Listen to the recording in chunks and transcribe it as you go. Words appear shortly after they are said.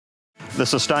The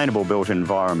Sustainable Built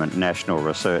Environment National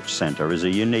Research Centre is a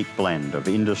unique blend of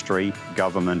industry,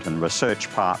 government and research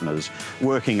partners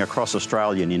working across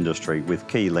Australian industry with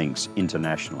key links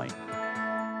internationally.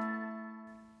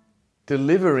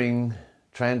 Delivering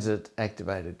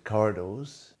transit-activated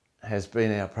corridors has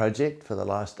been our project for the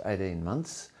last 18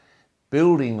 months,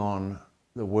 building on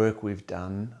the work we've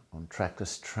done on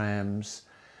trackless trams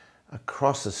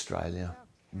across Australia,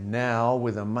 now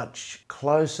with a much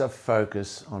closer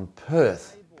focus on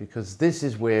Perth, because this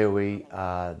is where we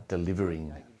are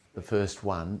delivering the first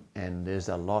one and there's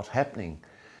a lot happening.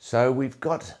 So we've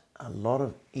got a lot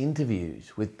of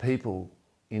interviews with people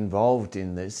involved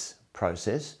in this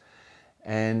process,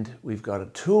 and we've got a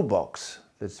toolbox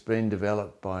that's been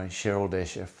developed by Cheryl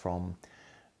Desher from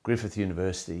Griffith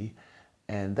University,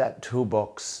 and that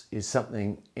toolbox is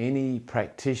something any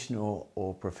practitioner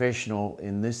or professional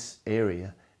in this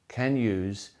area can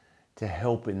use to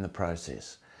help in the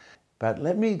process. But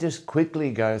let me just quickly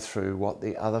go through what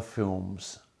the other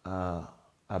films are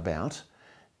about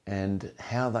and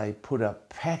how they put a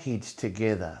package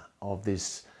together of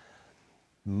this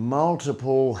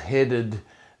multiple-headed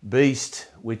beast,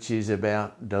 which is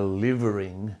about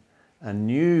delivering a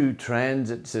new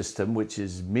transit system which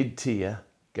is mid-tier,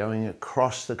 going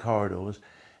across the corridors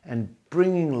and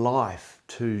bringing life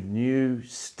to new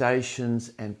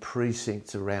stations and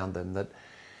precincts around them that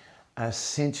are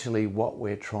essentially what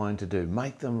we're trying to do.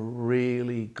 Make them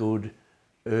really good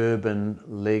urban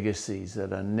legacies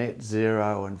that are net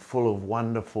zero and full of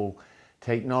wonderful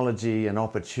technology and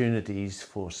opportunities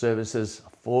for services,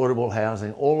 affordable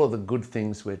housing, all of the good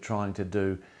things we're trying to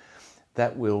do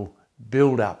that will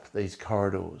build up these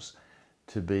corridors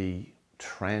to be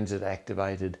transit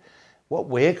activated. What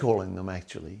we're calling them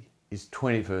actually is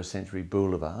 21st century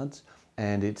boulevards,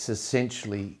 and it's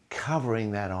essentially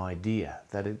covering that idea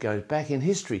that it goes back in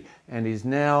history and is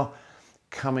now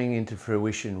coming into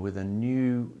fruition with a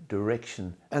new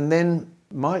direction. And then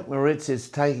Mike Moritz is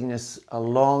taking us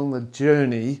along the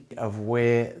journey of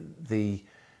where the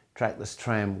trackless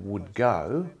tram would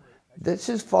go. This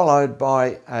is followed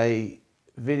by a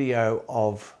video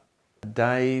of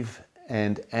Dave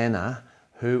and Anna,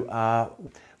 who are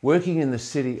working in the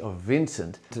city of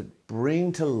Vincent to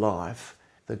bring to life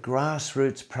the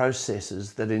grassroots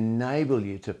processes that enable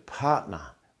you to partner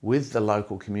with the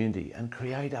local community and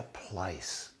create a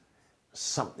place,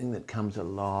 something that comes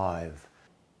alive.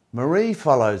 Marie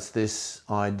follows this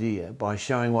idea by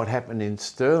showing what happened in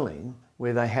Stirling,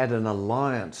 where they had an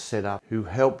alliance set up who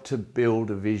helped to build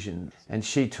a vision. And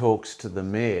she talks to the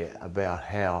mayor about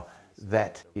how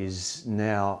that is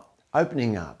now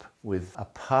opening up with a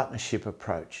partnership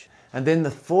approach. And then the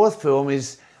fourth film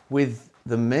is with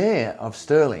the mayor of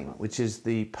Stirling, which is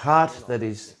the part that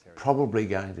is probably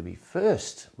going to be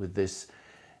first with this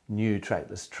new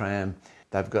trackless tram.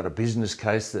 They've got a business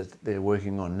case that they're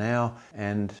working on now,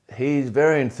 and he's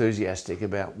very enthusiastic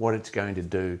about what it's going to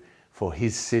do for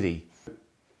his city.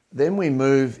 Then we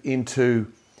move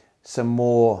into some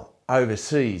more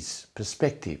overseas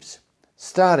perspectives,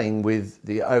 starting with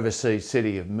the overseas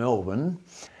city of Melbourne.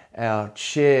 Our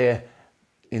chair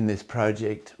in this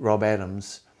project, Rob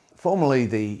Adams, formerly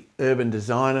the urban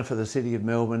designer for the city of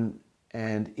Melbourne,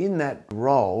 and in that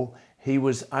role he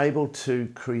was able to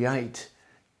create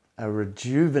a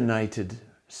rejuvenated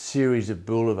series of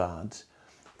boulevards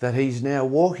that he's now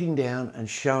walking down and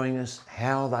showing us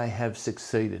how they have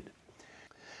succeeded.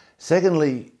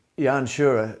 Secondly, Jan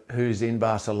Schurer, who's in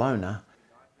Barcelona,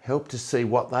 helped to see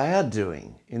what they are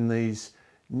doing in these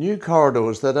new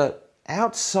corridors that are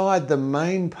outside the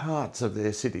main parts of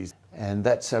their cities. And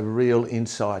that's a real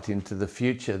insight into the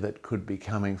future that could be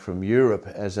coming from Europe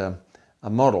as a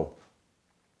model.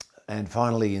 And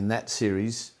finally, in that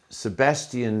series,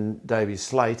 Sebastian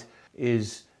Davies-Slate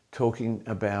is talking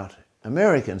about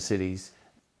American cities,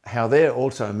 how they're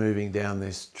also moving down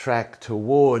this track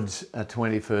towards a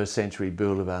 21st century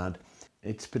boulevard.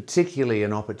 It's particularly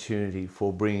an opportunity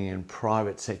for bringing in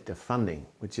private sector funding,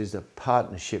 which is a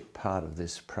partnership part of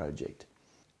this project.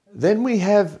 Then we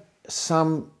have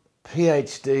some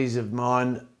PhDs of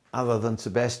mine, other than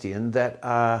Sebastian, that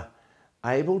are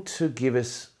able to give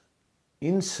us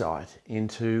insight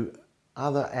into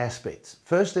other aspects.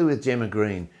 Firstly, with Gemma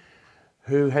Green,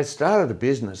 who has started a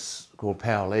business called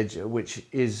Power Ledger, which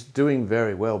is doing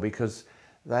very well because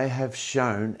they have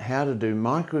shown how to do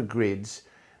microgrids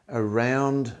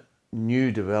around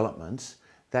new developments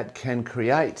that can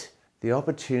create the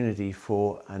opportunity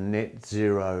for a net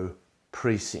zero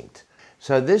precinct.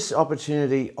 So this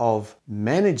opportunity of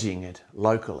managing it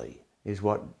locally is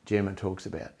what Gemma talks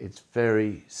about. It's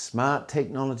very smart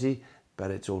technology,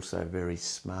 but it's also very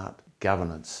smart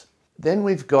governance. Then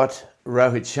we've got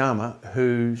Rohit Sharma,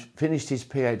 who finished his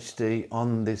PhD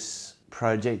on this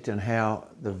project and how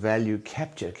the value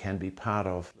capture can be part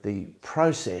of the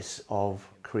process of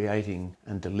creating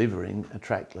and delivering a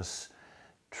trackless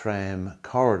tram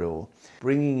corridor,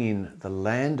 bringing in the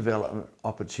land development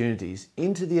opportunities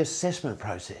into the assessment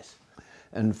process.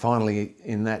 And finally,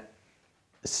 in that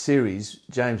series,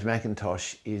 James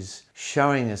McIntosh is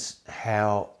showing us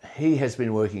how he has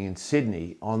been working in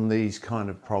Sydney on these kind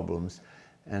of problems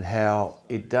and how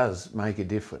it does make a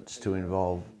difference to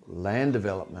involve land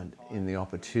development in the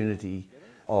opportunity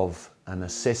of an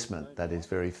assessment that is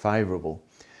very favourable.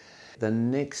 The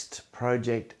next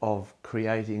project of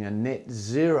creating a net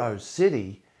zero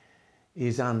city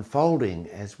is unfolding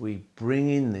as we bring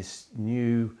in this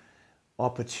new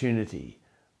opportunity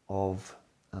of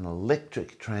an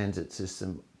electric transit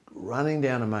system running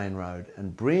down a main road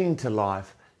and bringing to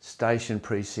life station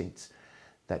precincts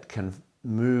that can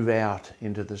move out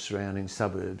into the surrounding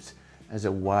suburbs as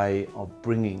a way of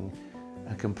bringing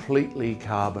a completely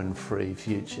carbon-free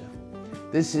future.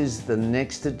 This is the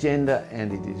next agenda,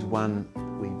 and it is one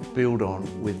we build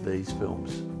on with these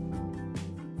films.